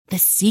The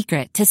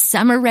secret to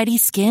summer-ready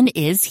skin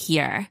is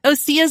here.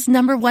 Osea's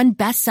 #1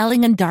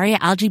 best-selling Undaria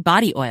Algae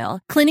Body Oil,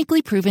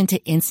 clinically proven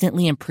to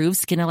instantly improve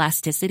skin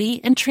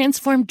elasticity and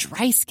transform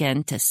dry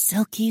skin to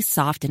silky,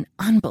 soft, and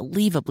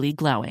unbelievably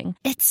glowing.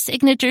 Its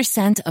signature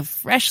scent of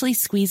freshly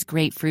squeezed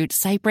grapefruit,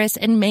 cypress,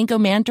 and mango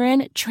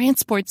mandarin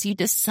transports you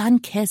to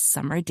sun-kissed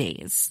summer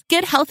days.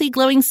 Get healthy,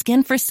 glowing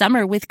skin for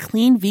summer with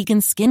clean, vegan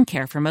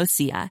skincare from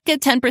Osea.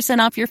 Get 10%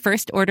 off your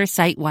first order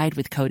site-wide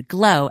with code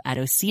GLOW at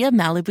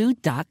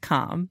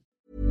OseaMalibu.com.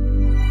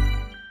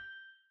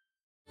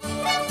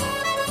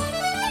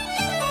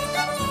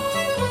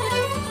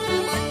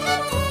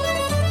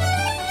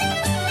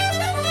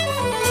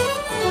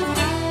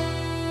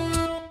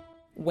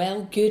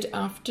 Well, good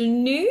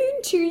afternoon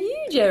to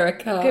you,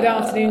 Jerica. Good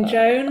afternoon,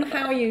 Joan.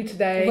 How are you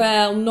today?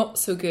 Well, not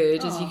so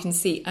good, as you can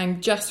see. I'm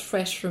just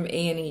fresh from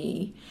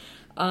A&E.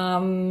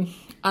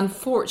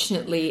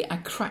 Unfortunately, I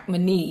cracked my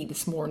knee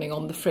this morning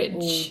on the fridge.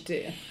 Oh,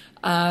 dear.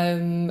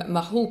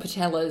 My whole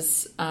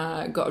patella's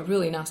got a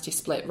really nasty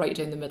split right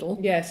down the middle.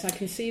 Yes, I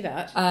can see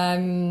that.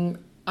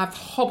 I've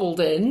hobbled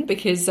in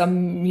because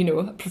I'm,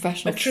 a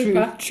professional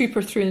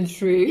trooper through and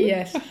through.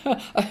 Yes.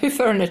 A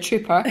hoofer and a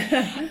trooper.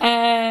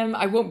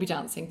 I won't be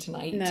dancing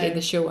tonight in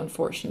the show,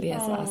 unfortunately,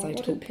 as I'd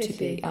hoped to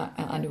be.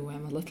 I know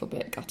I'm a little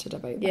bit gutted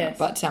about that. Yes.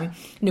 But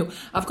no,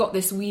 I've got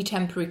this wee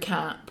temporary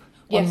cap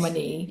on my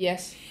knee.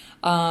 Yes.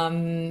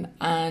 And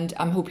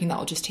I'm hoping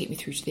that'll just take me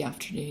through to the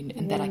afternoon,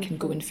 and then I can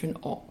go in for an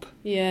op.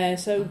 Yeah,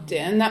 so,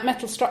 and that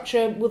metal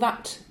structure, will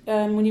that,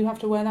 will you have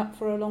to wear that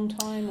for a long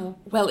time? Or?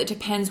 Well, it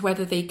depends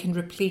whether they can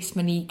replace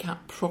my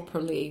kneecap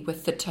properly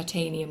with the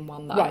titanium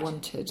one that I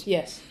wanted.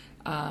 Yes.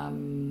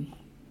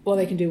 Well,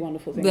 they can do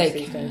wonderful things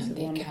these days.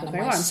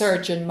 My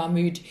surgeon,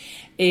 Mahmood,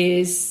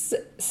 is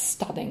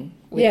stunning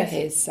with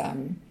his...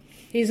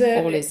 He's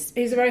a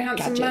very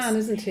handsome man,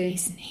 isn't he?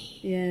 Isn't he?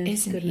 Yeah,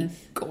 isn't he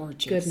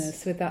gorgeous?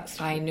 Goodness, with that.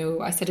 I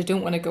know. I said I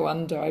don't want to go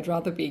under. I'd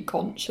rather be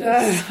conscious.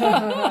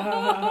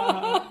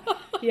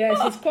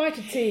 Yes, he's quite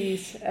a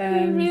tease. He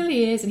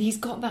really is, and he's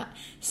got that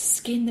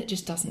skin that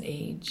just doesn't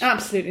age.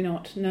 Absolutely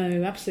not.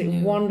 No,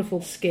 absolutely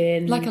wonderful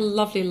skin. Like a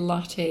lovely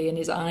latte, and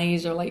his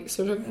eyes are like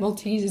sort of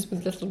Maltesers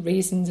with little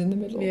raisins in the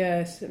middle.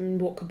 Yes, I mean,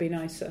 what could be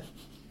nicer?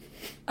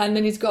 And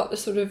then he's got the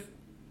sort of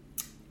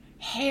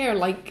hair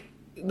like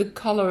the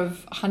colour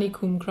of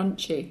honeycomb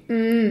crunchy.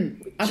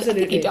 Absolutely. I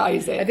think he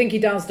dyes it. I think he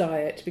does dye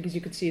it, because you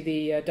could see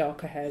the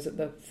darker hairs at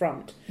the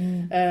front.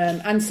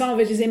 And some of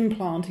it is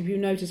implant, if you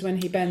notice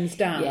when he bends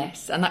down.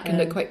 Yes, and that can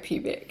look quite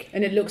pubic.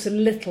 And it looks a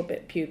little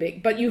bit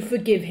pubic, but you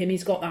forgive him.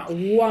 He's got that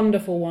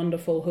wonderful,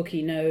 wonderful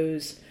hooky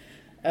nose.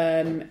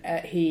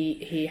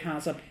 He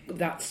has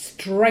that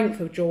strength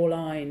of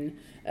jawline.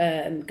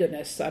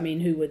 Goodness, I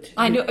mean, who would...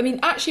 I know, I mean,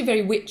 actually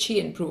very witchy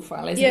in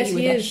profile, isn't he?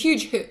 With a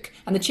huge hook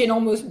and the chin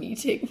almost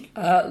meeting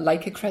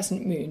like a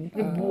crescent moon.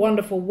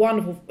 Wonderful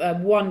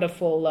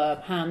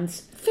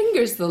hands.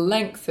 Fingers the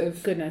length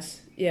of... Goodness,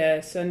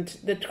 yes, and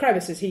the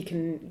crevices he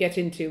can get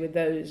into with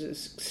those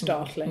is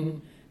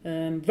startling.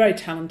 Very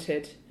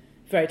talented.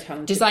 Very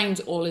talented. Designs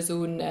all his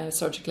own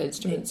surgical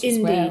instruments as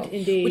well.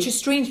 Indeed. Which is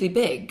strangely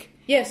big.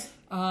 Yes.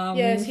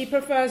 Yes, he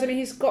prefers. I mean,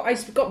 he's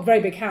got very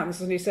big hands,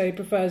 doesn't he? So he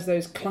prefers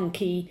those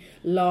clunky,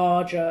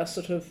 larger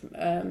sort of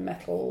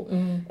metal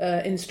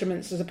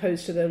instruments as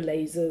opposed to the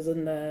lasers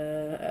and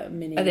the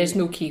mini. There's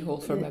no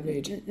keyhole for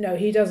Mahmood. No,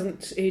 he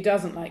doesn't. He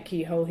doesn't like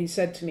keyhole. He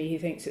said to me he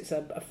thinks it's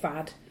a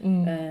fad.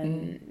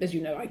 As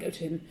you know, I go to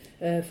him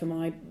for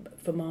my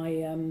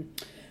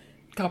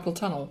carpal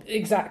tunnel.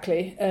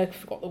 Exactly.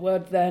 Forgot the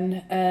word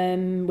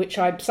then, which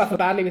I suffer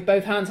badly with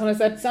both hands.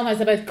 Sometimes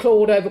they're both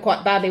clawed over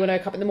quite badly when I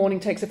wake up in the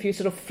morning, takes a few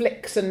sort of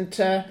flicks and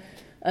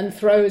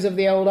throws of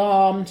the old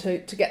arm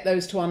to get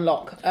those to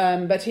unlock.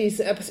 But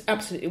he's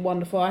absolutely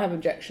wonderful. I have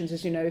injections,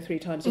 as you know, 3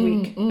 times a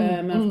week.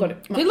 I've got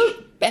it. They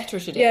look better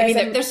today. Yes,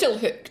 I mean, they're still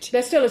hooked.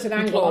 They're still at an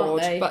angle,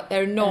 aren't they? But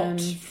they're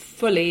not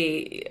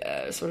fully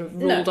sort of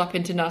rolled up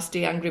into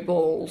nasty, angry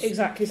balls.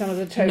 Exactly, some of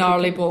the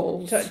gnarly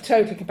balls.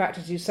 Totally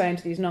compacted, as you say,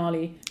 into these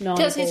gnarly Does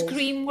balls. his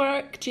cream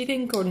work, do you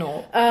think, or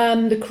not?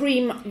 The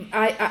cream,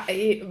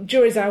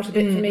 jury's out a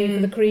bit for me for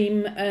the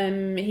cream.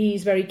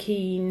 He's very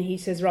keen. He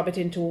says rub it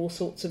into all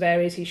sorts of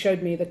areas. He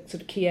showed me the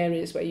sort of key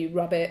areas where you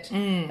rub it.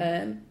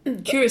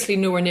 Curiously,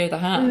 nowhere near the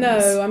hands.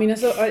 No, I mean,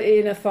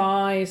 in a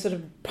thigh, sort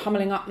of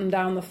pummeling up and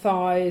down the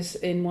thighs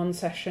in one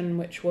session,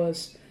 which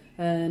was...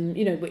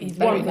 he's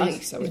very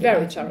nice. He's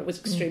very thorough. It was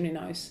extremely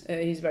nice.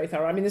 He's very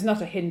thorough. I mean, there's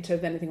not a hint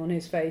of anything on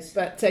his face,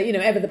 but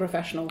ever the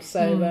professional.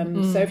 So,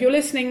 so if you're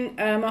listening,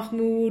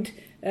 Mahmood,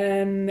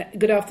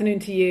 good afternoon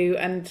to you,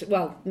 and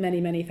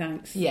many, many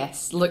thanks.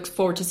 Yes, look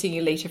forward to seeing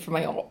you later for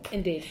my op.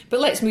 Indeed. But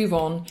let's move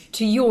on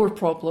to your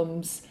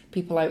problems,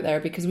 people out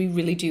there, because we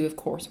really do, of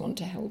course, want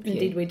to help you.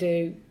 Indeed, we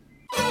do.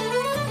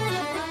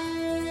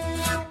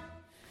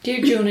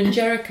 Dear Joan and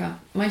Jerica,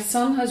 my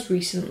son has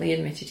recently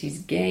admitted he's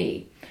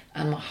gay,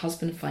 and my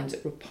husband finds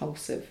it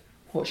repulsive.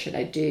 What should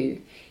I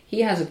do? He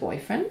has a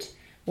boyfriend,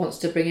 wants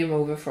to bring him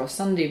over for a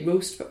Sunday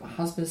roast, but my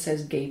husband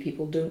says gay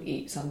people don't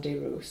eat Sunday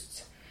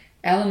roasts.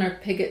 Eleanor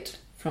Piggott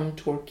from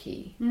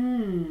Torquay.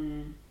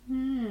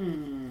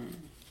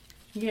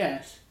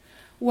 Yes.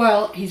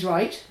 Well, he's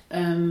right.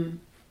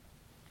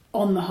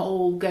 On the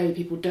whole, gay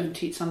people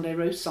don't eat Sunday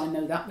roasts. I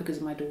know that because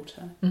of my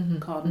daughter,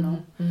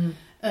 Cardinal,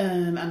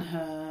 and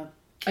her.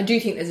 I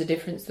do think there's a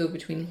difference though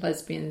between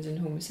lesbians and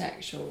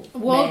homosexual.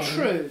 Well, men.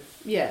 true.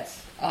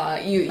 Yes.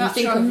 You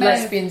think of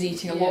lesbians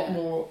eating a lot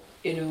more,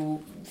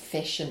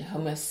 fish and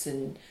hummus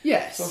and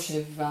sort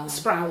of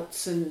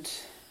sprouts and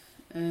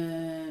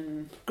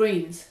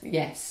greens.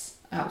 Yes,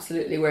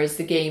 absolutely. Whereas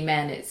the gay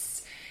men,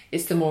 it's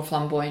the more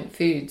flamboyant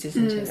foods,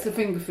 isn't it? It's the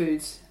finger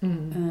foods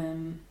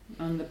and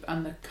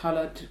the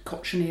coloured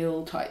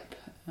cochineal type.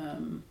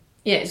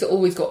 It's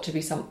always got to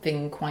be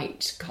something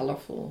quite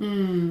colourful,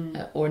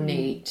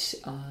 ornate,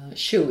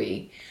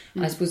 showy.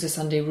 And I suppose a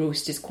Sunday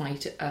roast is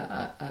quite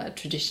a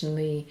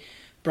traditionally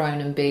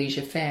brown and beige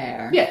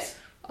affair. Yes.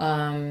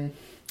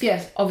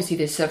 Yes. Obviously,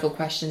 there's several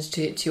questions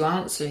to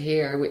answer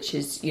here, which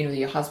is,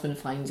 your husband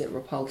finds it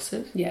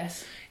repulsive.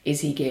 Yes.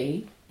 Is he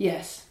gay?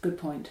 Yes. Good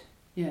point.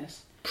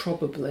 Yes.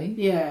 Probably.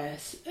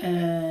 Yes.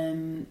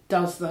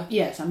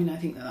 Yes, I mean, I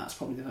think that's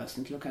probably the first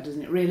thing to look at,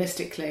 isn't it?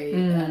 Realistically,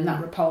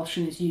 that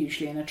repulsion is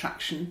usually an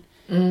attraction.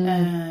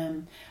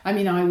 I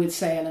mean, I would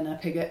say, Eleanor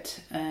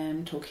Pigott,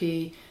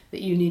 Torquay,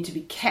 that you need to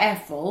be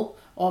careful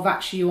of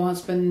actually your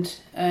husband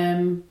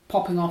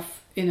popping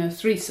off in a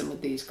threesome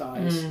with these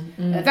guys.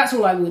 That's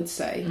all I would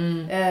say.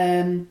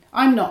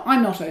 I'm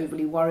not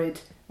overly worried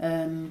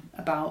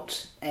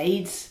about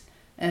AIDS.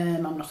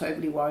 I'm not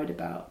overly worried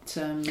about...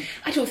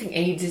 I don't think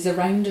AIDS is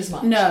around as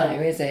much now,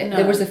 is it? No.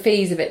 There was a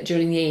phase of it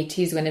during the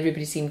 80s when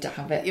everybody seemed to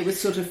have it. It was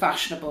sort of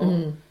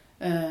fashionable.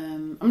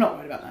 I'm not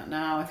worried about that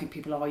now. I think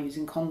people are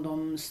using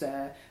condoms.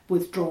 They're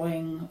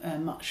withdrawing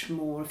much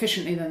more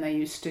efficiently than they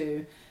used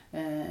to.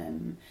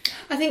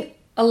 I think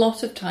a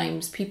lot of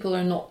times people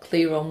are not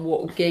clear on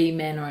what gay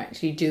men are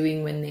actually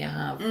doing when they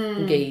have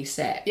gay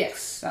sex.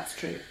 Yes, that's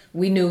true.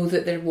 We know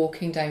that they're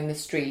walking down the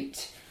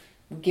street,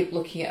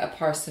 looking at a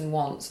person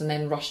once and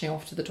then rushing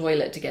off to the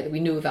toilet together. We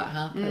know that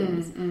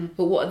happens.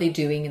 But what are they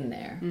doing in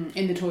there?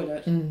 In the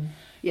toilet?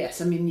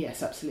 Yes, I mean,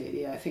 yes,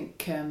 absolutely. I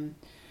think,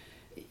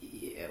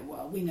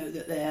 we know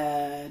that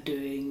they're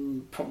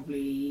doing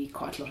probably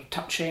quite a lot of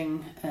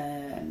touching,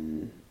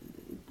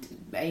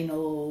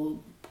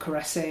 anal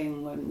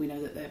caressing, and we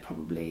know that they're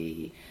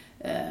probably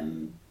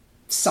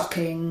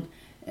sucking,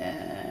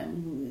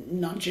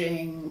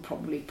 nudging,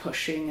 probably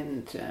pushing,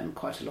 and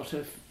quite a lot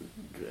of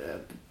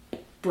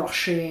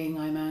brushing,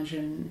 I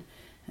imagine.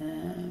 I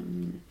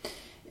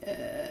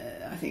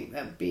think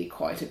there'd be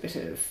quite a bit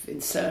of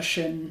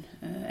insertion,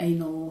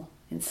 anal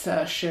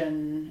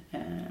insertion,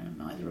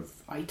 either of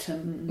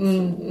items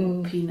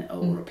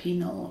or a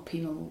penal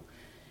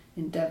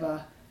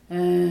endeavour.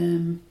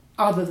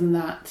 Other than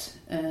that,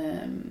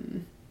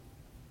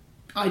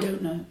 I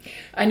don't know.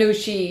 I know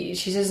she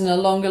says in a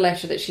longer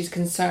letter that she's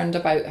concerned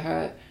about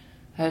her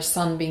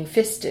son being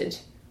fisted.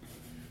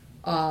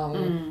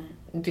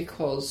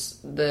 Because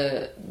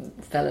the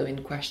fellow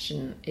in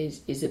question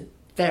is a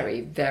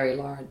very, very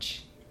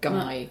large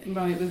guy.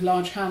 Right, with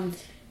large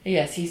hands.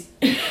 Yes, he's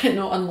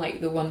not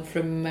unlike the one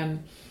from...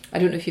 I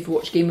don't know if you've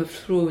watched Game of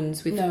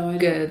Thrones with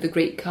the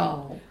Great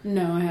Khal.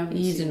 No, I haven't.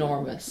 He's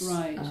enormous.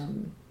 Right.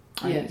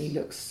 I think he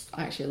looks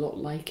actually a lot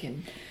like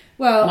him.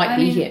 Well, Might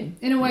be him.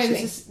 In a way,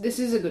 this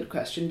is a good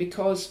question,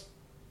 because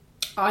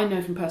I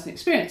know from personal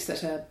experience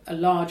that a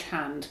large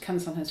hand can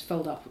sometimes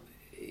fold up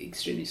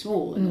extremely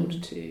small in order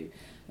to...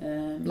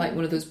 like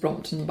one of those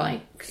Brompton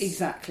bikes.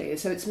 Exactly.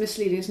 So it's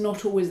misleading. It's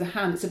not always the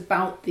hand. It's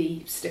about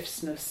the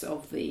stiffness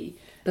of the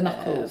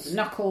knuckles. The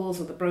knuckles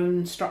or the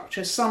bone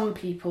structure. Some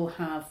people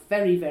have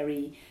very,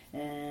 very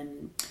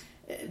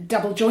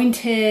double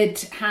jointed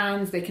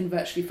hands. They can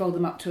virtually fold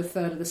them up to a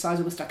third of the size,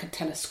 almost like a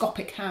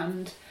telescopic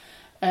hand.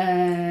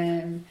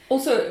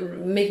 Also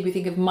making me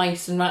think of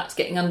mice and rats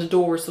getting under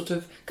doors, sort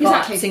of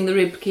collapsing the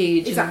rib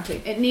cage.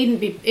 Exactly. It needn't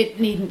be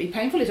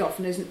painful. It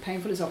often isn't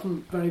painful. It's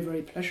often very,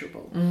 very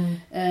pleasurable.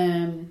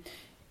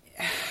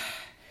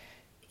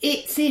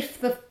 It's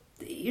if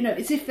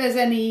there's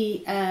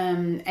any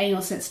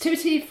anal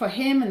sensitivity for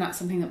him, and that's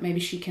something that maybe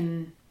she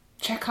can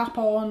check up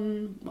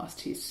on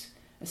whilst he's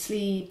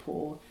asleep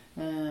or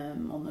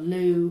on the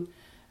loo.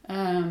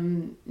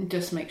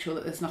 Just make sure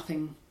that there's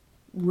nothing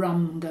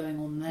rum going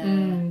on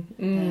there.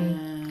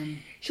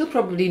 She'll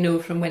probably know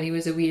from when he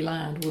was a wee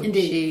lad, won't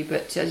she?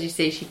 But as you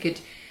say, she could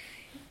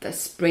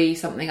spray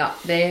something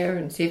up there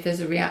and see if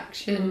there's a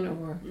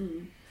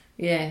reaction.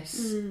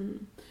 Yes.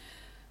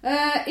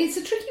 It's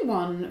a tricky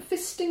one.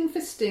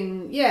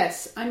 Fisting.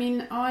 Yes, I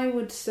mean, I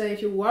would say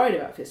if you're worried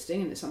about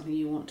fisting and it's something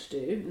you want to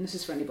do, and this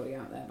is for anybody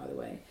out there, by the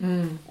way,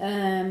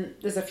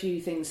 there's a few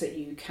things that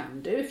you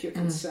can do if you're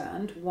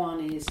concerned.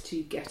 One is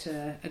to get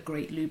a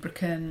great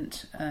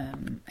lubricant,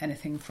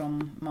 anything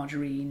from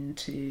margarine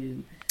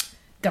to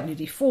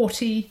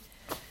WD-40.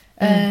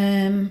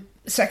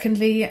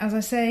 Secondly, as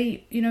I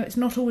say, it's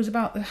not always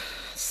about the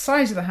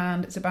size of the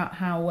hand, it's about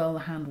how well the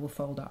hand will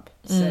fold up.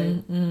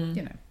 So,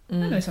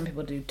 I know some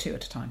people do 2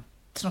 at a time.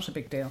 It's not a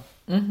big deal.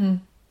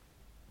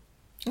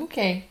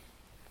 Okay.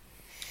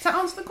 Does that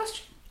answer the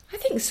question? I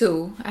think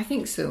so.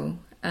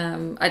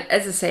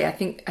 As I say, I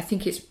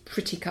think it's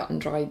pretty cut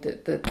and dried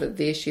that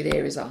the issue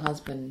there is a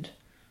husband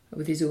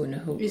with his own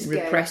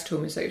repressed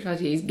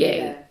homosexuality. He's gay.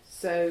 Yeah.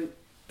 So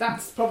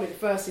that's probably the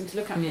first thing to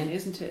look at, really,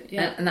 isn't it?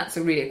 Yeah. And that's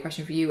really a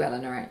question for you,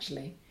 Eleanor,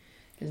 actually,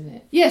 isn't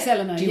it? Yes,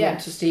 Eleanor. Do you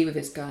want to stay with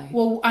this guy?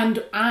 Well,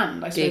 and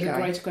I suppose a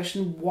greater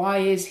question: why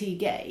is he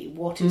gay?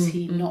 What is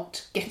he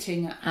not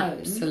getting at home?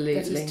 Absolutely.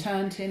 That has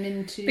turned him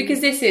into...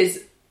 Because this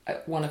is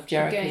one of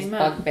Jerica's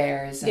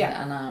bugbears, and,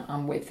 Yeah. and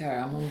I'm with her.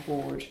 I'm on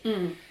board.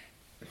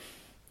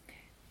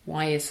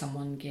 Why is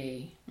someone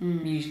gay?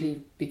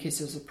 Usually because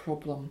there's a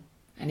problem,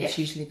 and it's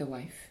usually the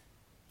wife.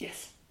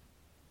 Yes.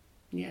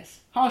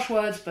 Harsh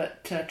words,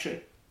 but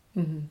true.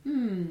 Dear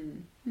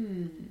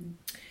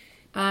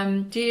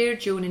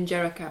Joan and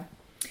Jerica,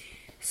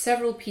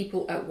 several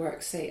people at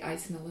work say I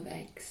smell of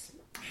eggs.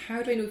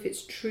 How do I know if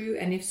it's true,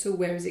 and if so,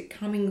 where is it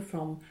coming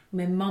from?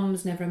 My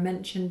mum's never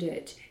mentioned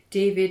it.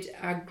 David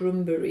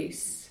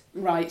Agrumbaris.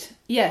 Right.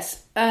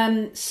 Yes.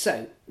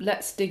 So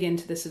let's dig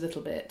into this a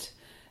little bit.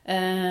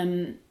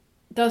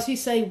 Does he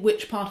say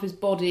which part of his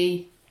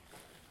body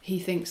he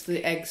thinks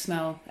the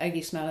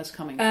eggy smell is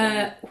coming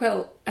from?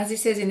 Well, as he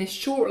says in his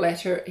short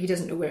letter, he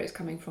doesn't know where it's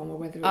coming from or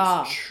whether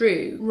it's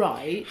true.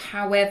 Right.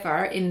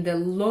 However, in the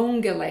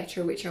longer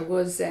letter, which I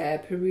was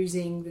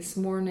perusing this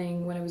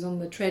morning when I was on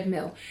the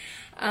treadmill,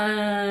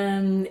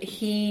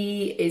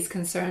 he is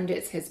concerned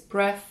it's his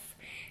breath,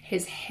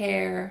 his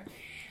hair.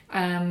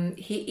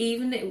 He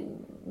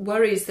even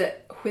worries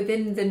that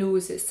within the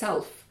nose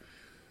itself,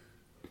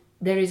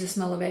 there is a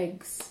smell of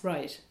eggs.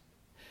 Right.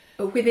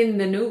 Within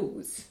the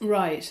nose.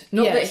 Right.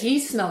 Not that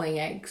he's smelling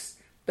eggs,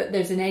 but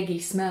there's an eggy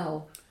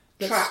smell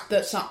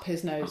that's up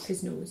his nose. Up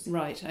his nose.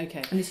 Right,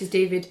 okay. And this is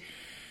David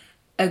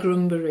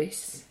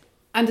Agrumbaris.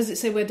 And does it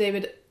say where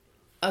David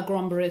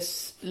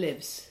Agrumbaris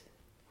lives?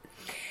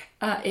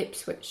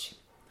 Ipswich.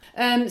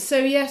 So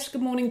yes,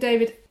 good morning,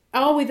 David.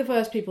 Are we the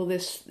first people,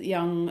 this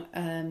young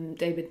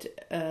David...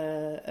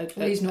 well,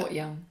 he's not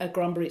young.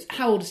 Agrumbaris.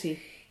 How old is he?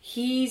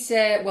 He's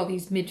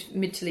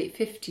mid to late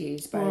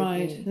 50s.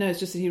 Right. No, it's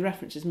just that he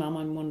references mum.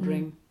 I'm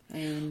wondering.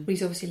 Well,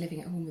 he's obviously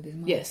living at home with his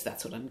mum. Yes,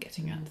 that's what I'm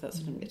getting at.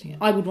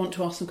 I would want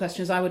to ask some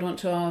questions. I would want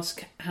to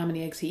ask how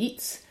many eggs he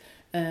eats,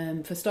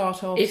 for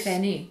start-offs. If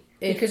any.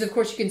 Because, of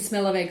course, you can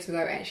smell of eggs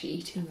without actually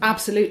eating them.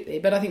 Absolutely.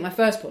 But I think my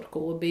first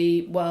protocol would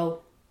be,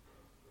 well,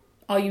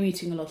 are you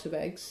eating a lot of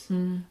eggs?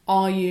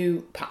 Are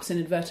you perhaps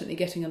inadvertently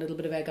getting a little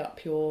bit of egg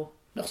up your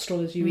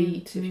nostril as you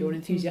eat, if you're an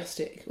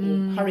enthusiastic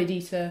or hurried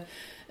eater?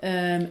 Or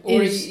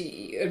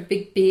a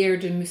big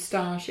beard and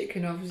moustache, it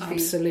can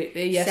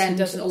obviously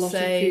send a lot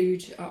of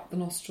food up the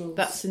nostrils.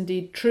 That's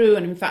indeed true.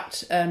 And in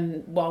fact,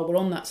 while we're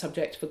on that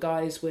subject, for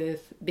guys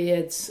with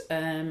beards,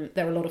 they're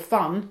a lot of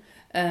fun.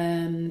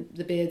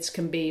 The beards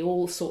can be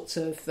all sorts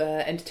of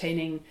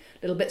entertaining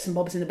little bits and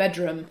bobs in the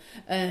bedroom,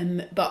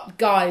 but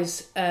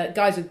guys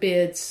with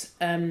beards,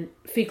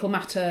 fecal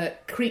matter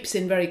creeps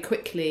in very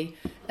quickly,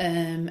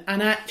 and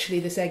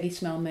actually this eggy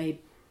smell may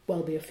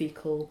well be a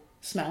fecal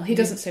smell. He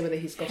doesn't say whether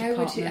he's got a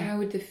partner. How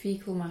would the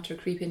fecal matter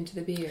creep into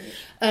the beard?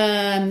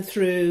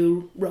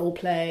 Through role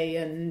play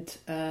and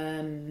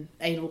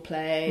anal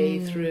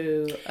play,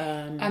 through...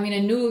 I mean, I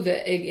know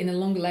that in a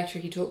longer lecture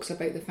he talks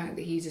about the fact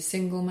that he's a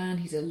single man,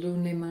 he's a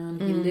lonely man,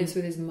 he lives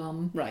with his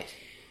mum. Right.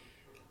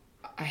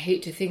 I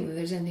hate to think that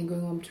there's anything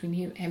going on between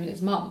him and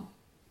his mum.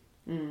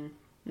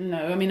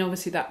 No, I mean,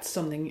 obviously that's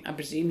something, I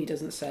presume he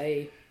doesn't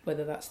say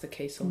whether that's the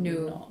case or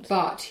not.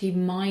 But he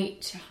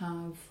might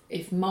have,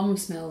 if mum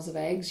smells of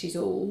eggs, she's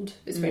old,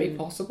 it's very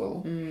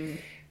possible.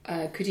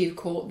 Could he have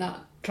caught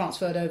that?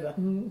 Transferred over?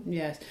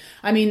 Yes.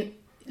 I mean,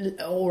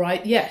 all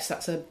right, yes,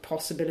 that's a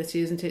possibility,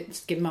 isn't it?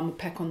 Just give mum a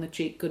peck on the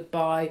cheek,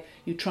 goodbye,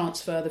 you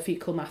transfer the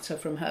fecal matter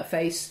from her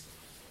face,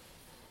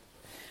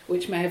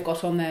 which may have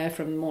got on there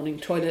from morning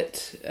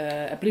toilet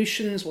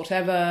ablutions,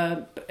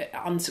 whatever,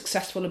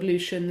 unsuccessful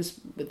ablutions.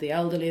 With the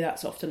elderly,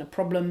 that's often a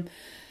problem.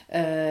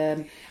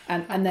 And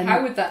then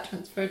how would that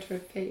transfer to her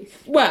face?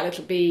 Well,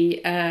 it'll be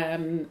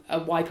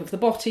a wipe of the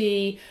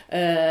body,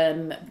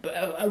 a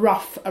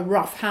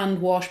rough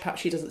hand wash.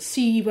 Perhaps she doesn't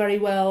see very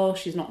well.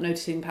 She's not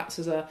noticing. Perhaps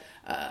there's a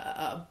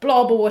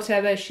blob or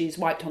whatever. She's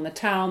wiped on the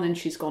towel, and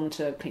she's gone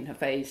to clean her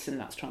face, and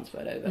that's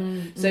transferred over.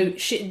 So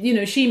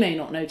she may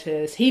not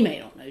notice. He may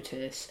not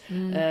notice.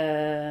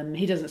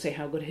 He doesn't say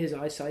how good his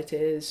eyesight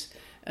is.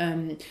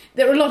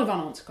 There are a lot of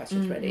unanswered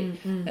questions, really.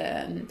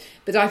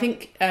 But I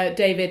think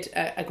David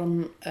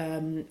Agrumbaris,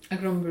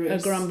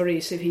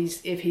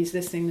 if he's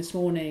listening this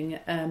morning,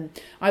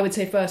 I would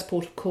say first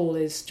port of call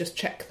is just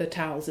check the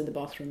towels in the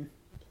bathroom.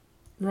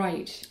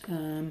 Right.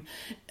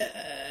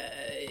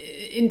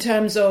 In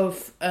terms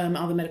of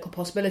other medical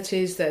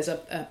possibilities, there's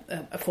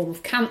a form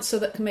of cancer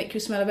that can make you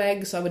smell of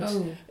eggs. I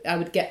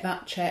would get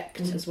that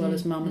checked as well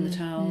as mum and the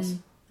towels.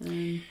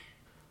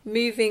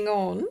 Moving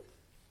on.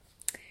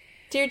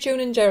 Dear Joan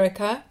and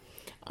Jerica,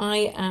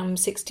 I am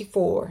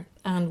 64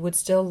 and would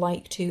still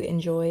like to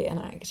enjoy an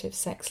active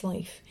sex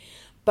life,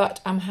 but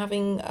I'm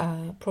having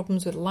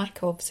problems with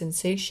lack of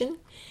sensation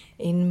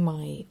in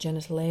my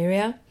genital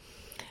area.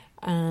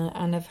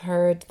 and I've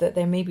heard that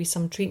there may be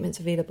some treatments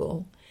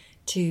available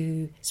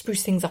to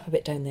spruce things up a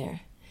bit down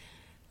there.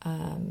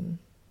 And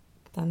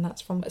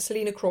that's from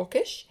Selina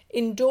Crawkish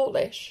in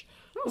Dawlish.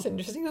 That's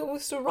interesting,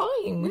 almost a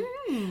rhyme.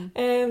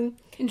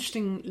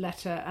 Interesting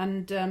letter,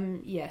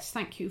 and yes,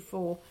 thank you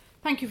for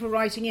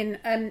writing in.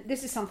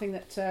 This is something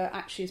that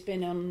actually has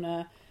been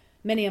on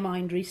many a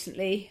mind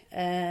recently.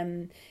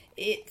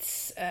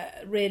 It's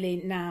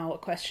really now a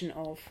question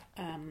of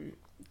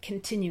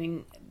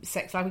continuing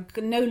sex life.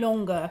 No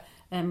longer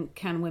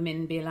can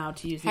women be allowed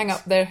to use hang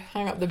up the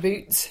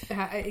boots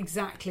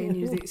exactly, and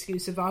use the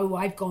excuse of, oh,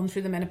 I've gone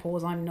through the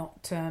menopause, I'm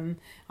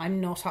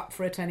not up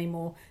for it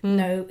anymore.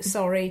 No,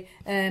 sorry.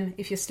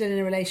 If you're still in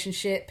a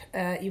relationship,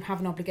 you have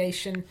an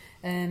obligation,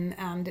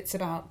 and it's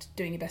about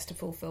doing your best to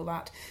fulfil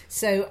that.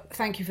 So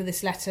thank you for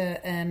this letter,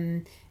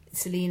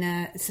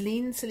 Selina,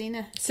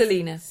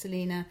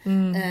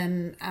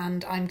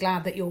 and I'm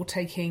glad that you're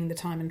taking the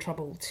time and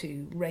trouble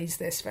to raise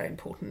this very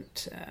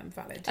important,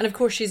 valid. And of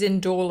course, she's in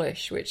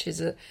Dawlish, which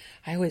is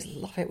I always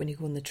love it when you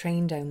go on the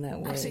train down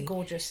that way. Absolutely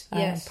gorgeous.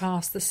 Yes,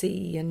 past the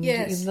sea and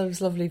yes, those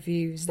lovely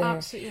views there.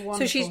 Absolutely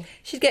wonderful. So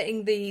she's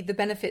getting the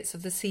benefits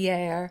of the sea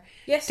air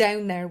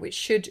down there, which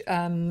should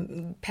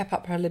pep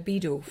up her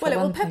libido. Well, it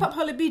will pep up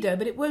her libido,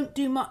 but it won't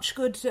do much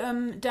good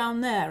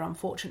down there.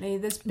 Unfortunately,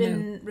 there's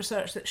been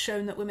research that's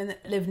shown that women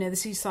that live near the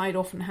seaside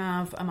often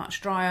have a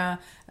much drier,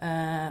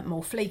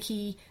 more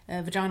flaky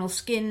vaginal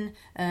skin,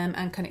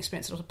 and can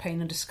experience a lot of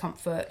pain and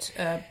discomfort,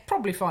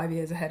 probably 5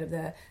 years ahead of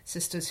their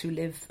sisters who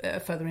live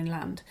further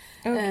inland.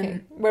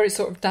 Okay, where it's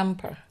sort of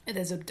damper.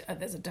 There's a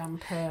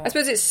damper. I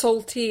suppose it's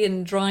salty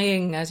and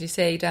drying, as you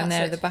say, down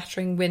there. The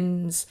battering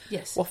winds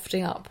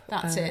wafting up.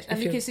 That's it. And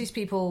because these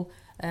people...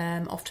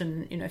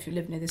 often, if you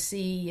live near the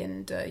sea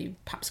and you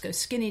perhaps go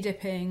skinny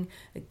dipping,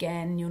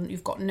 again,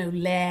 you've got no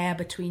layer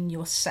between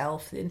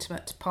yourself, the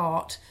intimate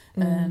part,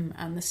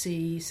 and the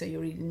sea, so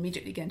you're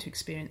immediately going to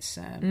experience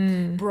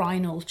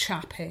brinal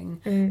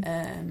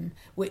chapping,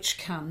 which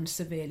can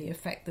severely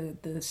affect the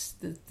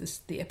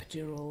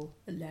epidural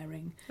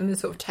layering. And the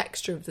sort of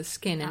texture of the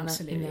skin.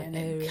 Absolutely, in that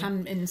and it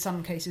can, in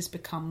some cases,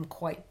 become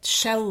quite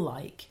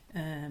shell-like.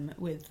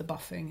 With the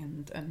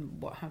buffing and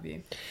what have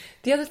you.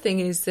 The other thing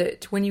is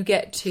that when you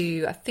get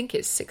to, I think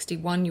it's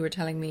 61, you were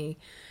telling me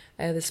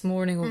this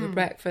morning over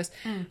breakfast,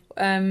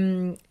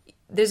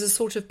 there's a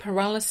sort of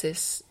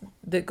paralysis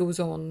that goes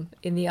on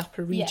in the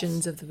upper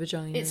regions of the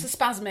vagina. It's a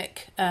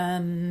spasmic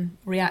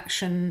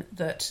reaction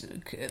that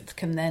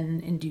can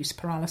then induce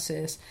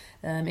paralysis.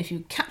 If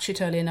you catch it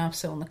early enough,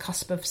 so on the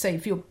cusp of, say,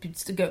 if you're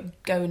to go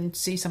and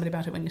see somebody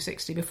about it when you're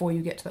 60, before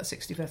you get to that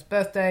 61st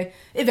birthday,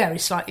 it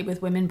varies slightly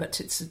with women, but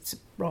it's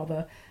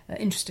rather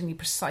interestingly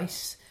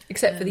precise.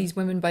 Except for these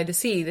women by the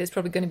sea, that's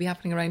probably going to be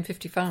happening around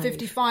 55.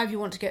 55, you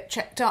want to get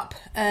checked up,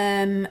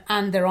 and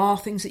there are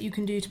things that you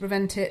can do to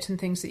prevent it and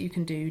things that you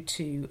can do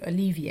to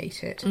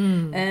alleviate it.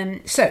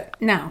 So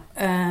now,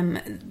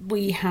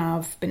 we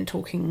have been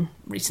talking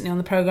recently on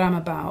the programme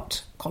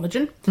about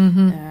collagen.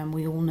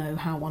 We all know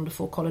how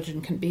wonderful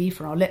collagen can be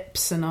for our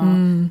lips and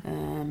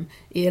our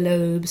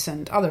earlobes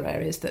and other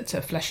areas that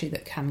are fleshy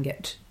that can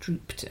get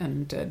drooped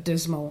and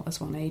dismal as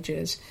one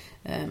ages.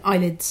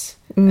 Eyelids,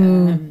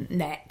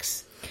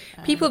 necks.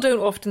 People don't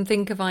often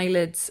think of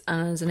eyelids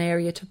as an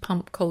area to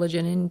pump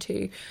collagen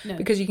into,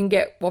 because you can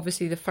get,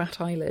 obviously, the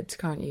fat eyelids,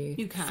 can't you?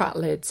 You can. Fat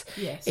lids.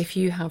 Yes. If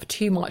you have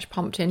too much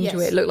pumped into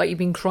it, look like you've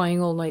been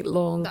crying all night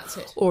long. That's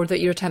it. Or that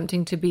you're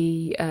attempting to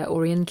be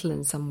oriental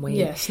in some way.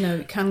 Yes, no,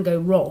 it can go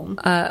wrong.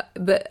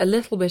 But a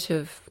little bit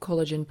of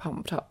collagen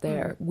pumped up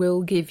there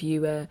will give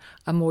you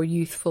a more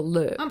youthful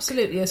look.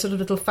 Absolutely, a sort of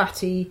little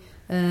fatty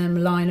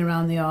line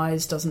around the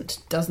eyes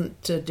doesn't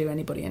do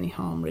anybody any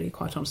harm, really,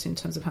 quite honestly, in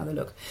terms of how they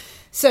look.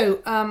 So,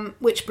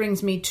 which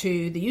brings me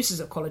to the uses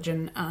of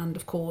collagen, and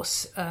of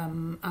course,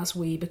 as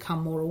we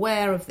become more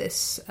aware of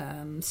this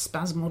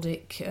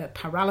spasmodic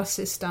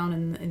paralysis down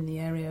in the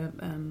area,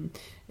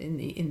 in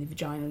the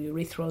vaginal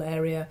urethral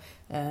area,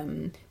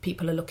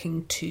 people are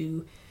looking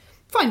to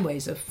find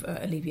ways of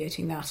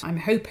alleviating that. I'm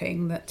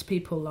hoping that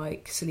people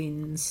like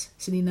Selina's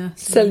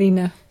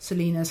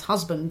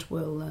husband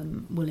will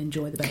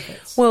enjoy the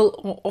benefits.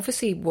 Well,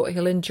 obviously what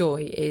he'll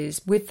enjoy is,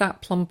 with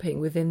that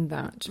plumping within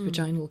that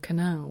vaginal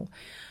canal,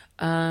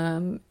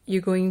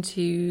 you're going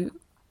to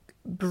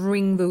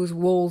bring those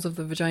walls of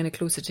the vagina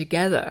closer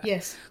together.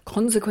 Yes.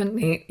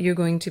 Consequently, you're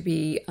going to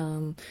be...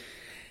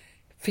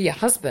 for your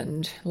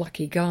husband,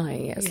 lucky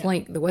guy, it's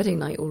like the wedding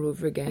night all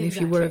over again. Exactly.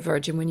 If you were a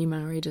virgin when you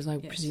married, as I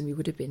presume you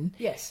would have been.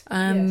 Yes.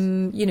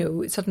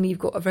 Suddenly you've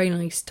got a very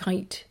nice,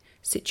 tight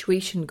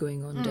situation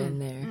going on down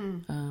there.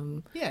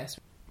 Yes.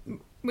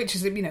 Which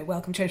is,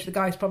 welcome change. The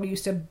guy's probably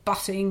used to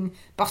butting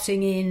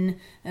in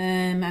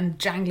and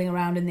jangling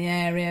around in the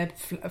area,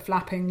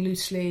 flapping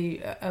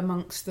loosely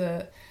amongst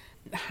the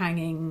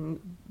hanging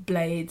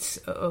blades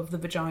of the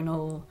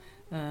vaginal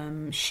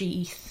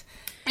sheath.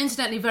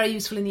 Incidentally, very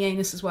useful in the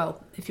anus as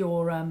well. If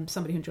you're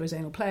somebody who enjoys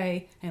anal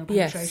play, anal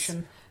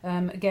penetration.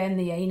 Again,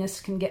 the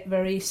anus can get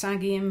very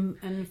saggy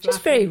and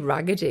Just very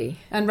raggedy.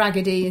 And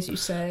raggedy, as you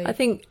say. I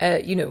think,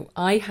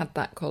 I had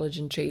that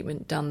collagen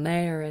treatment done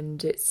there,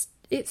 and it's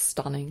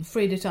stunning.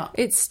 Freed it up.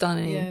 It's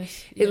stunning.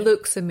 Yes. It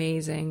looks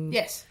amazing.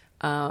 Yes.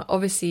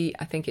 Obviously,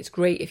 I think it's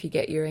great if you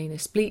get your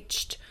anus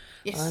bleached.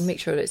 Yes. Make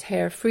sure that it's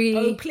hair-free.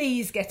 Oh,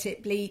 please get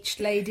it bleached,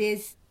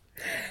 ladies.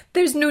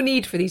 There's no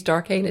need for these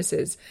dark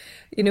anuses.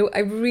 I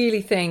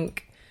really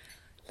think,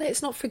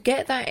 let's not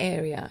forget that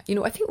area.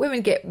 I think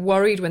women get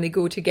worried when they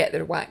go to get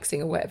their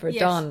waxing or whatever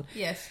done.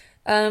 Yes.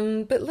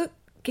 But look,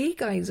 gay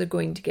guys are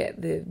going to get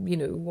the,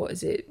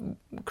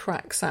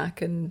 crack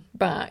sack and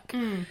back.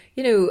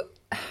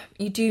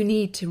 You do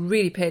need to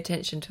really pay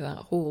attention to that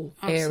whole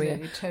area.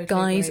 Totally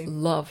Guys agree.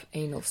 love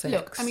anal sex.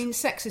 Look, I mean,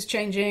 sex is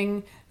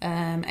changing.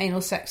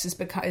 Anal sex is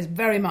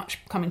very much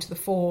coming to the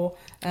fore,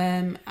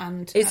 and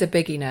it's a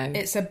biggie now.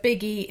 It's a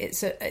biggie.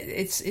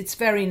 It's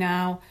very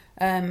now.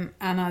 And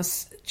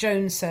as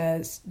Joan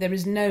says, there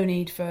is no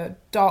need for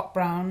dark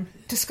brown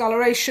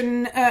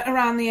discoloration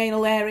around the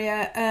anal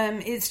area.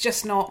 It's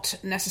just not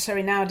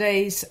necessary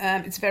nowadays.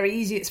 It's very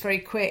easy. It's very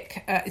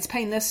quick. It's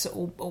painless,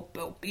 or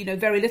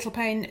very little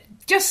pain.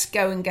 Just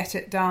go and get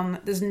it done.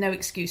 There's no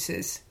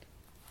excuses.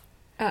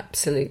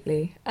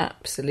 Absolutely.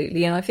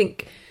 And I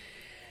think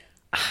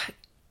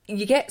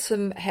you get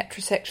some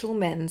heterosexual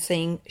men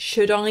saying,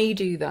 should I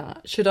do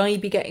that? Should I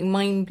be getting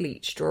mine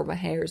bleached or my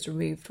hairs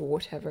removed or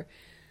whatever?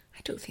 I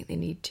don't think they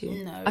need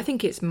to. No. I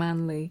think it's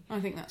manly. I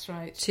think that's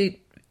right.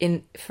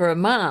 For a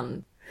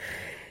man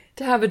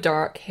to have a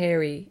dark,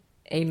 hairy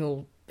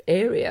anal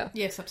area.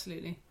 Yes,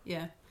 absolutely.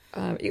 Yeah.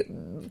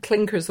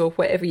 Clinkers or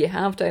whatever you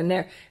have down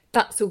there,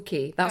 that's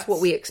okay. That's what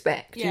we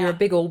expect. Yeah. You're a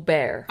big old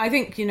bear. I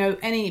think,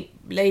 any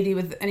lady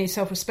with any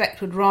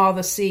self-respect would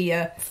rather see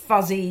a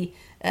fuzzy,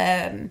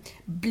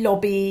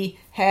 blobby,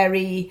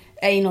 hairy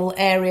anal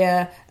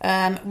area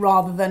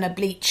rather than a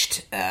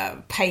bleached,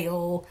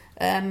 pale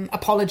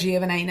apology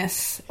of an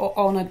anus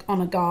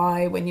on a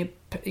guy when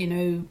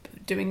you're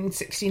doing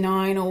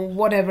 69 or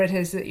whatever it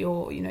is that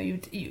you're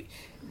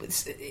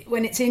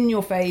when it's in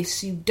your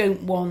face, you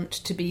don't want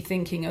to be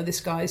thinking, oh, this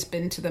guy's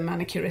been to the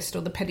manicurist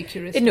or the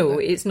pedicurist. No,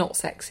 it's not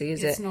sexy,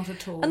 is it? It's not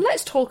at all. And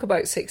let's talk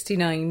about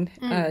 69,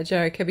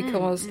 Jerica,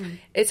 because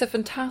it's a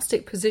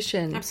fantastic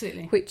position.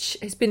 Absolutely. Which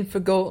has been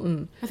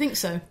forgotten. I think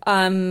so.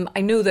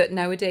 I know that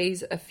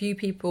nowadays a few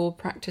people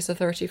practice a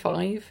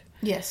 35.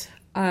 Yes.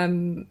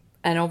 And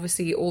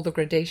obviously all the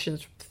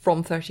gradations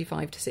from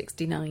 35 to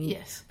 69.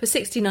 Yes. But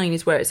 69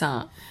 is where it's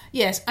at.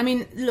 Yes. I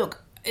mean,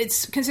 look,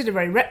 it's considered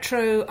very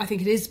retro. I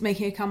think it is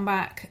making a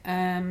comeback.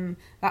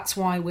 That's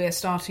why we're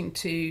starting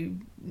to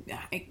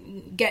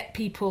get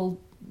people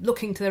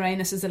looking to their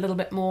anuses a little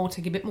bit more,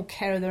 taking a bit more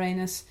care of their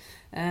anus,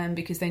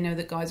 because they know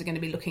that guys are going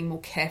to be looking more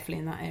carefully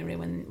in that area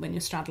when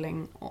you're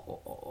straddling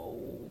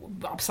or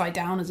upside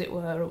down, as it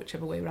were, or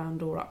whichever way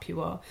round or up you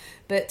are.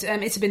 But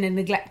it's been a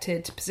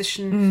neglected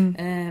position.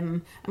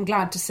 I'm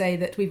glad to say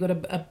that we've got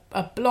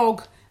a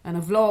blog and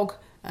a vlog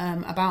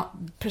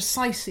about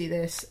precisely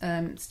this.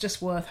 It's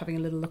just worth having a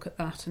little look at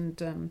that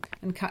and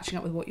catching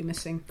up with what you're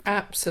missing.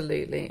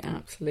 Absolutely.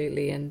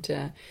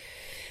 And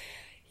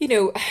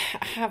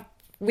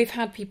we've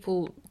had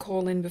people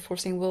call in before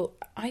saying, well,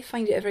 I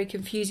find it a very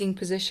confusing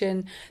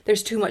position.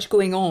 There's too much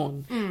going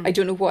on. I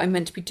don't know what I'm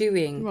meant to be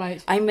doing.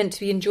 Right. I'm meant to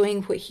be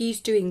enjoying what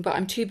he's doing, but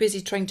I'm too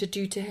busy trying to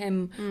do to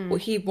him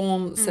what he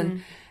wants.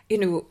 And,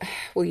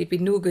 well, you'd be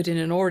no good in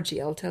an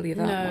orgy, I'll tell you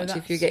that much,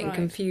 if you're getting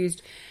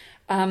confused.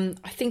 I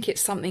think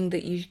it's something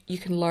that you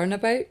can learn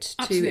about,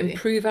 Absolutely. to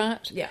improve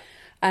at. Yeah.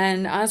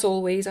 And as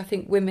always, I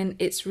think women,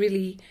 it's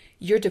really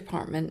your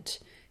department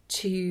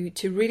to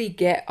really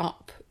get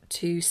up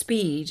to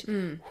speed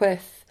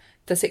with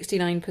the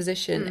 69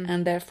 position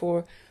and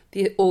therefore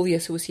all the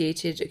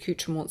associated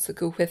accoutrements that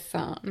go with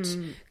that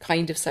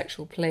kind of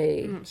sexual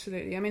play.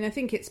 Absolutely. I mean, I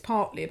think it's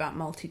partly about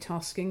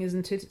multitasking,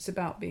 isn't it? It's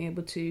about being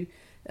able to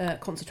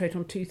concentrate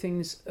on two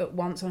things at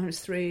once, sometimes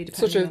three,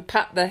 depending Sort of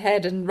pat the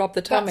head and rub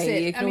the tummy. That's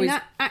it. You can I mean,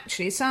 always...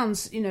 actually, it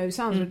sounds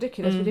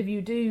ridiculous, but if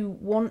you do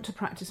want to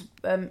practice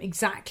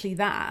exactly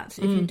that,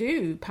 if you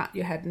do pat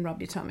your head and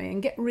rub your tummy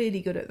and get really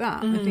good at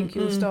that, I think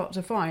you'll start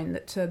to find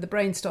that the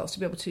brain starts to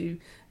be able to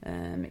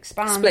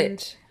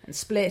expand.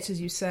 Split,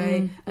 as you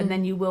say, and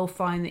then you will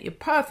find that you're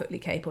perfectly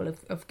capable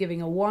of giving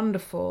a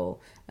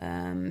wonderful,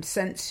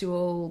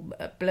 sensual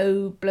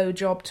blow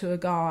job to a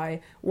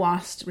guy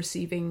whilst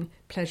receiving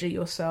pleasure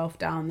yourself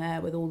down there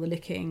with all the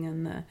licking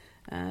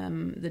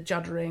and the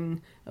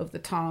juddering of the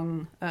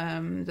tongue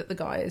that the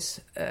guy is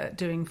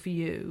doing for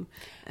you.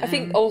 I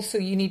think also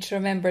you need to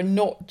remember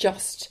not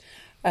just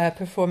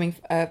performing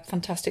a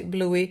fantastic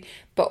blowy,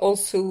 but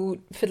also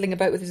fiddling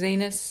about with his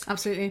anus.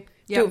 Absolutely.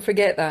 Don't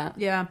forget that.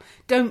 Yeah,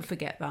 don't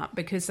forget that,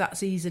 because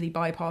that's easily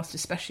bypassed,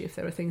 especially if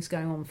there are things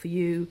going on for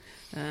you.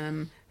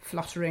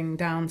 Fluttering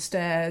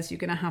downstairs, you're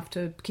going to have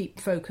to keep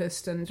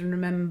focused and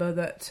remember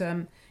that,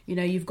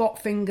 You've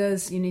got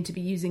fingers, you need to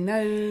be using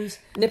those.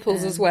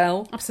 Nipples as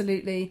well.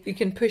 Absolutely. You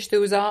can push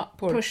those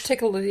up or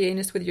tickle the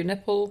anus with your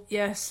nipple.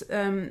 Yes,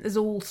 there's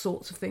all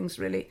sorts of things,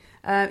 really.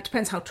 It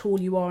depends how tall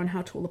you are and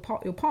how tall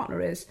your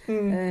partner is.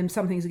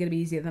 Some things are going to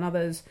be easier than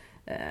others.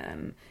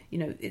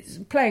 It's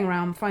playing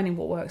around, finding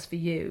what works for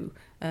you,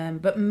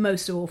 but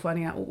most of all,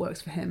 finding out what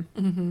works for him.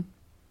 Mm-hmm.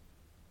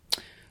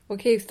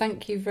 Okay,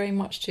 thank you very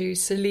much to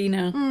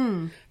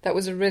Selina. That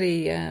was a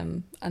really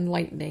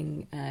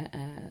enlightening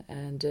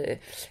and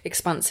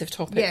expansive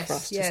topic for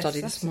us to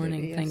study this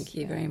morning. Yes, thank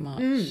you very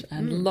much.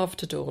 And love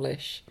to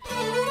Dawlish.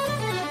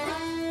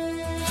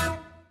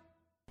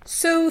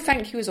 So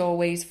thank you as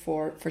always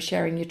for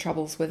sharing your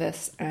troubles with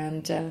us,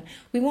 and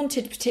we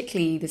wanted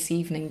particularly this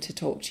evening to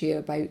talk to you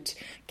about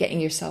getting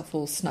yourself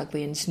all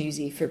snuggly and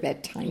snoozy for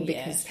bedtime,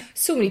 because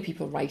so many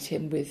people write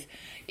in with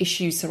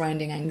issues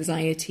surrounding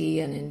anxiety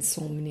and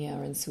insomnia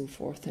and so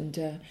forth,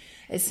 and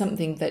it's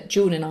something that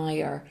Joan and I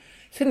are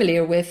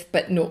familiar with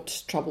but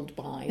not troubled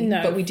by.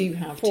 No, but we do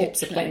have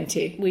tips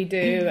aplenty. We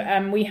do.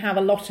 We have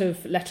a lot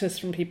of letters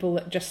from people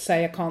that just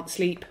say I can't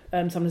sleep.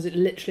 Sometimes it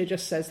literally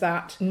just says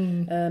that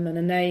and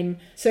a name.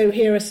 So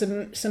here are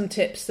some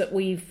tips that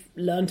we've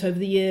learnt over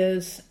the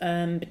years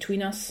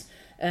between us.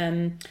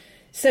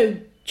 So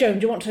Joan,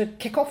 do you want to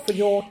kick off with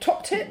your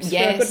top tips for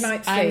a good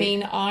night's sleep? I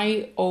mean,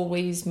 I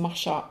always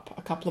mush up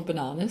a couple of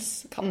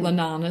bananas, of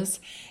nanas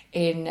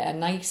in a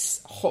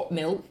nice hot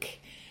milk.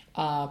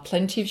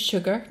 Plenty of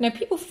sugar. Now,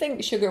 people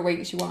think sugar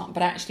wakes you up,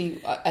 but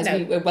actually, as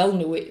we well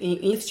know,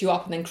 it lifts you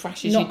up and then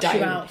crashes you down. Knocks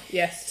you out,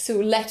 yes. So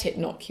let it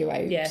knock you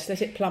out. Yes,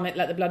 let it plummet,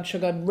 let the blood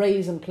sugar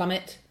raise and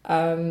plummet.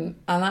 And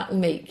that'll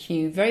make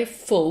you very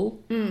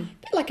full, a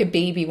bit like a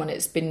baby when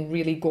it's been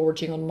really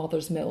gorging on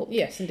mother's milk.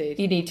 Yes, indeed.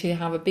 You need to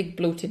have a big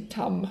bloated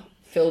tum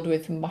filled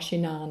with mushy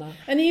nana.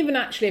 And even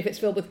actually, if it's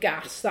filled with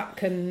gas, that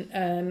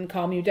can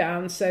calm you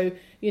down. So,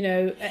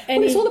 well,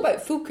 it's all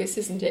about focus,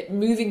 isn't it?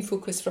 Moving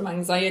focus from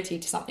anxiety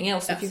to something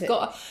else. If you've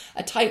got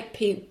a tight,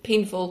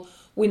 painful,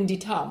 windy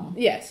tum,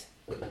 yes,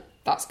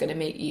 that's going to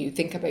make you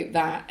think about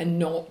that and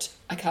not,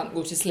 I can't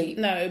go to sleep.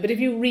 No, but if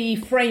you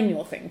reframe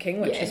your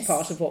thinking, which is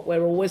part of what we're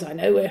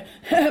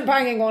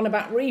banging on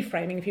about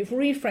reframing. If you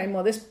reframe,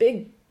 well, this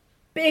big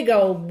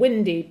old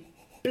windy,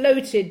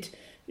 bloated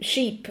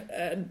sheep,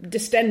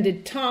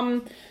 distended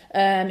tum,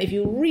 if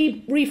you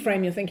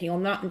reframe your thinking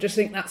on that and just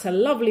think that's a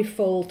lovely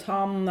full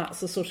tum,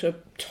 that's a sort of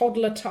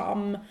toddler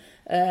tum,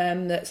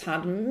 that's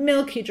had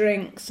milky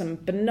drinks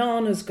and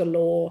bananas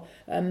galore,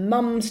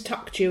 mum's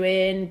tucked you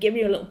in, given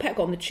you a little peck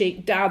on the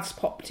cheek, dad's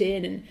popped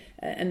in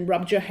and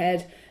rubbed your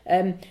head,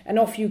 and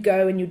off you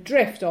go, and you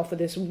drift off of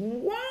this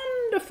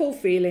wonderful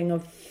feeling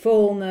of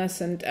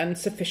fullness and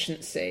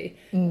sufficiency.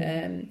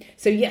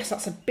 So yes,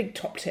 that's a big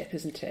top tip,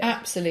 isn't it?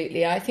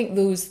 Absolutely. I think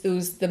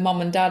the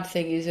mum and dad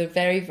thing is a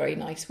very, very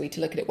nice way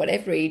to look at it,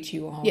 whatever age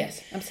you are.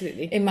 Yes,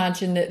 absolutely.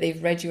 Imagine that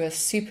they've read you a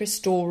super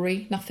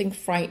story, nothing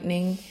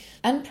frightening,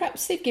 and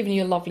perhaps they've given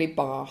you a lovely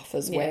bath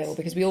as well,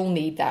 because we all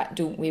need that,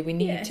 don't we? We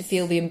need to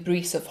feel the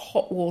embrace of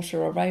hot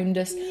water around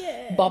us,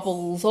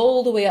 bubbles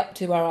all the way up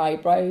to our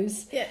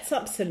eyebrows. Yes,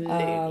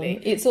 absolutely.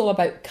 It's all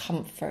about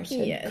comfort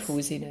and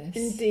coziness.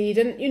 Indeed.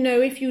 And,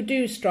 if you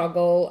do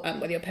struggle,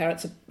 whether your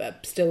parents are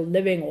still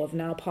living or have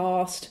now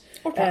passed,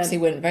 or perhaps they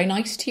weren't very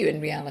nice to you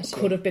in reality.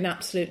 Could have been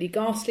absolutely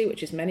ghastly,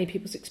 which is many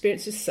people's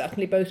experiences,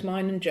 certainly both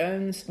mine and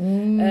Joan's,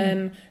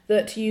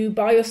 that you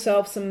buy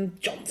yourself some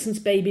Johnson's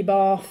baby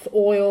bath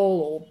oil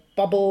or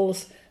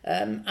bubbles,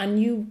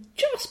 and you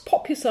just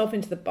pop yourself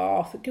into the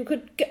bath. You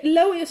could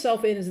lower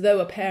yourself in as though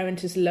a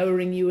parent is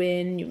lowering you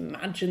in. You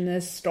imagine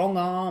there's strong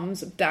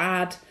arms of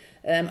dad,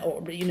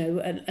 or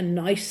a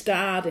nice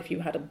dad if you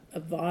had a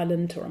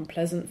violent or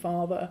unpleasant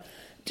father,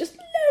 just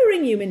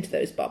lowering you into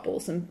those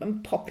bubbles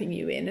and popping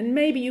you in, and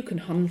maybe you can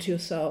hum to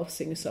yourself,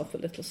 sing yourself a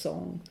little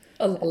song,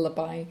 a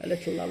lullaby,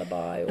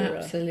 or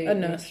a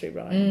nursery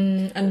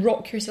rhyme, and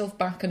rock yourself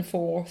back and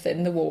forth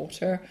in the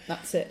water.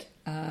 That's it.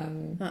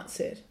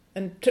 That's it.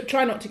 And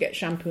try not to get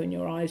shampoo in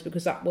your eyes,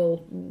 because that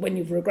will, when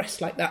you've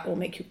regressed like that, will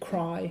make you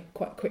cry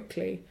quite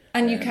quickly.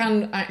 And you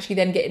can actually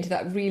then get into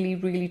that really,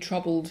 really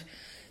troubled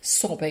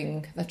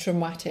sobbing, the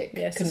traumatic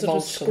convulsion. Sort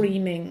of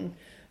screaming.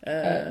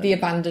 The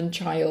abandoned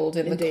child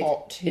in the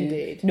cot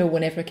who no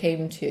one ever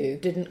came to.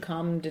 Didn't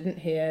come, didn't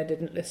hear,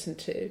 didn't listen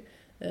to.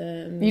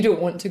 You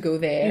don't want to go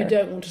there. You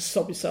don't want to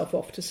sob yourself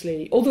off to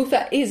sleep. Although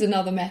that is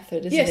another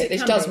method, isn't it?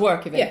 It does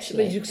work eventually. Yes,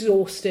 but you're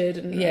exhausted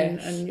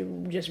and you're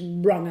just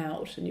wrung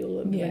out, and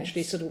you'll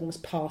eventually sort of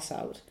almost pass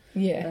out.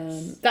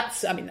 Yes.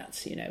 That's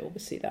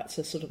obviously that's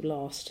a sort of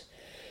last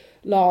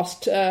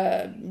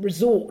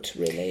resort,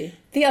 really.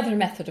 The other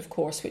method, of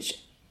course,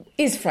 which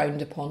is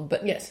frowned upon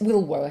but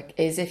will work,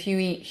 is if you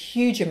eat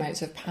huge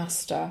amounts of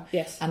pasta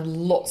and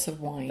lots of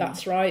wine.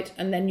 That's right.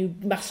 And then you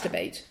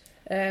masturbate.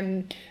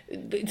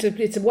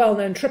 It's a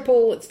well-known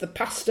triple. It's the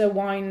pasta,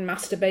 wine,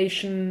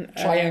 masturbation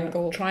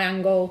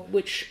triangle,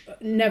 which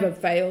never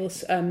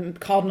fails.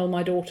 Cardinal,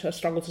 my daughter,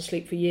 struggled to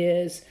sleep for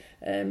years.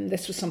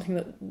 This was something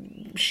that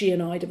she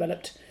and I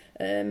developed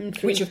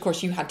Which, of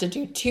course, you had to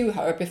do to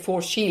her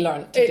before she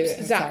learned to do it.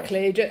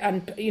 Exactly.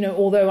 And,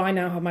 although I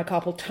now have my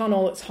carpal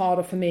tunnel, it's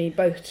harder for me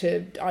both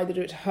to either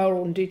do it to her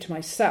or do it to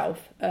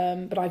myself.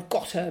 But I've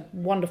got a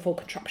wonderful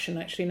contraption,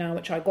 actually, now,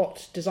 which I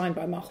got designed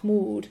by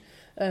Mahmoud,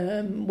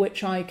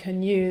 which I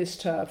can use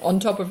to...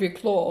 On top of your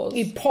claws?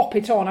 You pop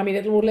it on. I mean,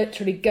 it will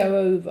literally go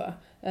over.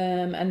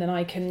 And then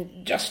I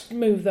can just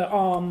move the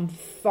arm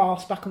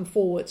fast back and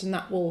forwards, and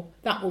that will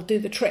do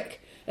the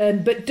trick.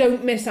 But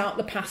don't miss out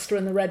the pasta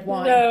and the red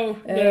wine. No.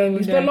 But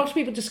a lot of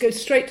people just go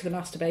straight to the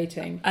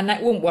masturbating, and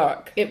that won't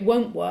work. It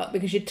won't work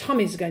because your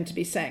tummy's going to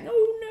be saying,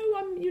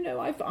 "Oh no,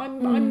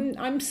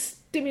 I'm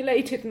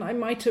stimulated and I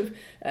might have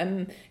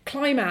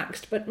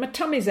climaxed, but my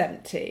tummy's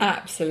empty."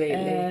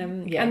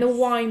 Absolutely. Yes. And the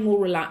wine will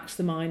relax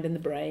the mind and the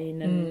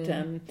brain,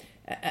 and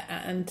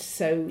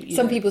so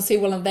some people say,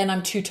 well, then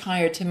I'm too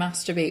tired to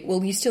masturbate.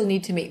 Well, you still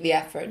need to make the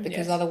effort,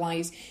 because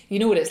otherwise, you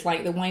know what it's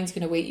like. The wine's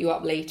going to wake you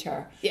up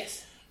later.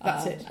 Yes.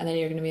 That's it. And then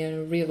you're going to be in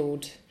a real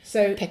old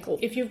pickle.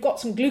 If you've got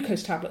some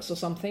glucose tablets or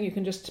something, you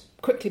can just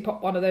quickly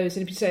pop one of those.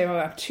 And if you say,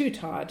 I'm too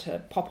tired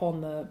to pop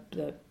on the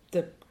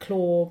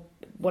claw,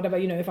 whatever,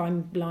 if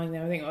I'm lying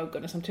there, I think, oh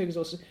goodness, I'm too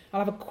exhausted,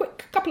 I'll have a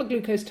quick couple of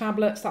glucose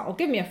tablets. That'll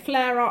give me a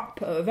flare-up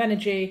of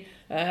energy.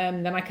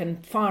 Then I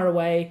can fire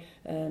away,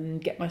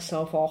 get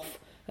myself off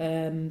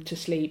to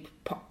sleep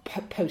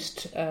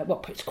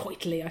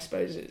post-coitally, I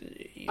suppose.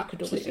 You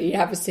could also you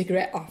have a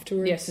cigarette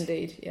afterwards. Yes,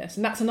 indeed, yes.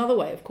 And that's another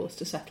way, of course,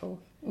 to settle,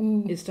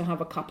 is to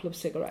have a couple of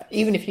cigarettes.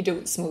 Even if you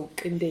don't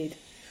smoke. Indeed.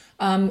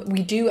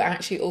 We do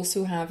actually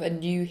also have a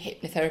new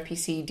hypnotherapy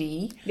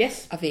CD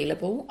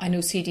available. I know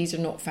CDs are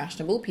not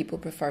fashionable. People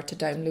prefer to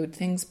download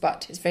things,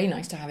 but it's very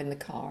nice to have in the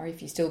car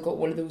if you still got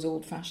one of those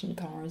old-fashioned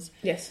cars.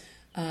 Yes.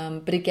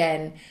 But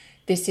again,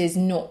 this is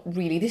not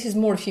really... This is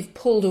more if you've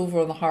pulled over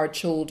on the hard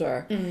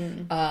shoulder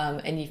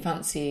and you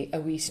fancy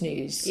a wee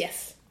snooze.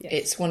 Yes. Yes.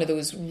 It's one of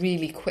those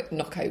really quick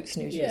knockout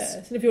snoozes.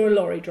 Yes, and if you're a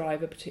lorry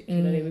driver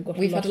particularly,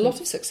 we've had a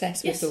lot of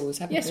success with those,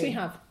 haven't we? Yes, we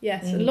have.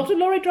 Yes, a lot of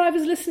lorry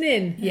drivers listen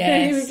in.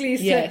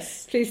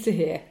 Yes, pleased to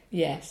hear.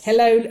 Yes.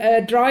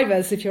 Hello,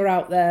 drivers, if you're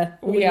out there.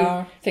 We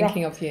are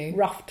thinking of you.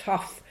 Rough,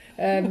 tough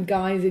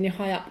guys in your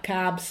high-up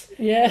cabs.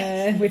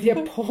 Yes. With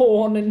your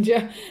porn and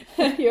your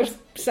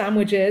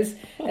sandwiches.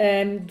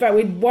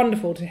 Very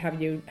wonderful to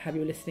have you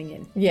listening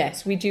in.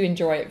 Yes, we do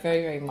enjoy it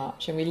very, very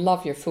much, and we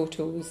love your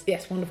photos.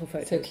 Yes, wonderful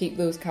photos. So keep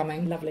those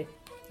coming. Lovely.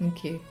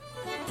 Thank you.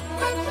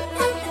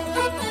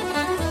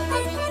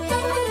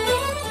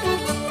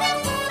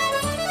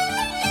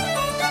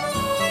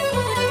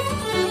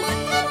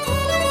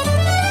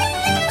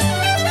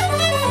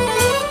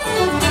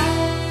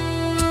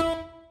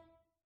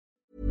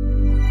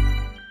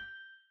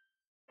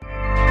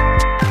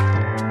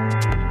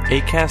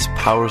 Acast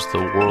powers the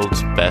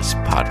world's best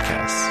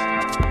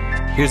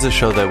podcasts. Here's a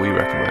show that we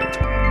recommend.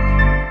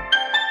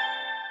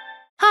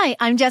 Hi,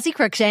 I'm Jessie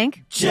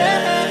Cruikshank. Jessie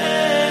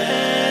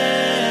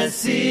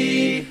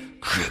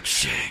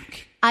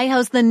Cruikshank. I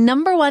host the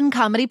 #1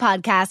 comedy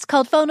podcast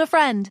called Phone a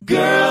Friend.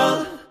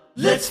 Girl,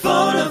 let's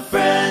phone a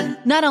friend.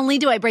 Not only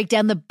do I break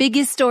down the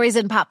biggest stories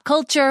in pop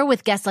culture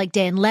with guests like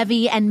Dan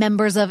Levy and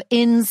members of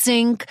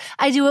NSYNC,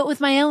 I do it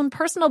with my own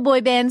personal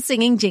boy band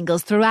singing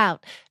jingles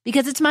throughout.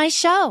 Because it's my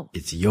show.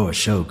 It's your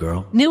show,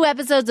 girl. New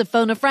episodes of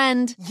Phone a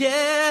Friend.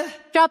 Yeah.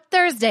 Drop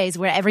Thursdays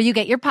wherever you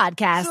get your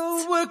podcasts.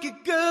 So work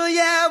it, girl,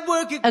 yeah,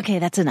 work it. Okay,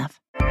 that's enough.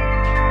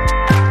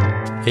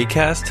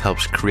 Acast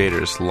helps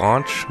creators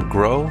launch,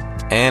 grow,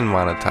 and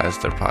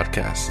monetize their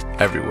podcasts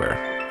everywhere.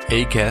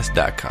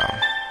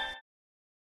 Acast.com.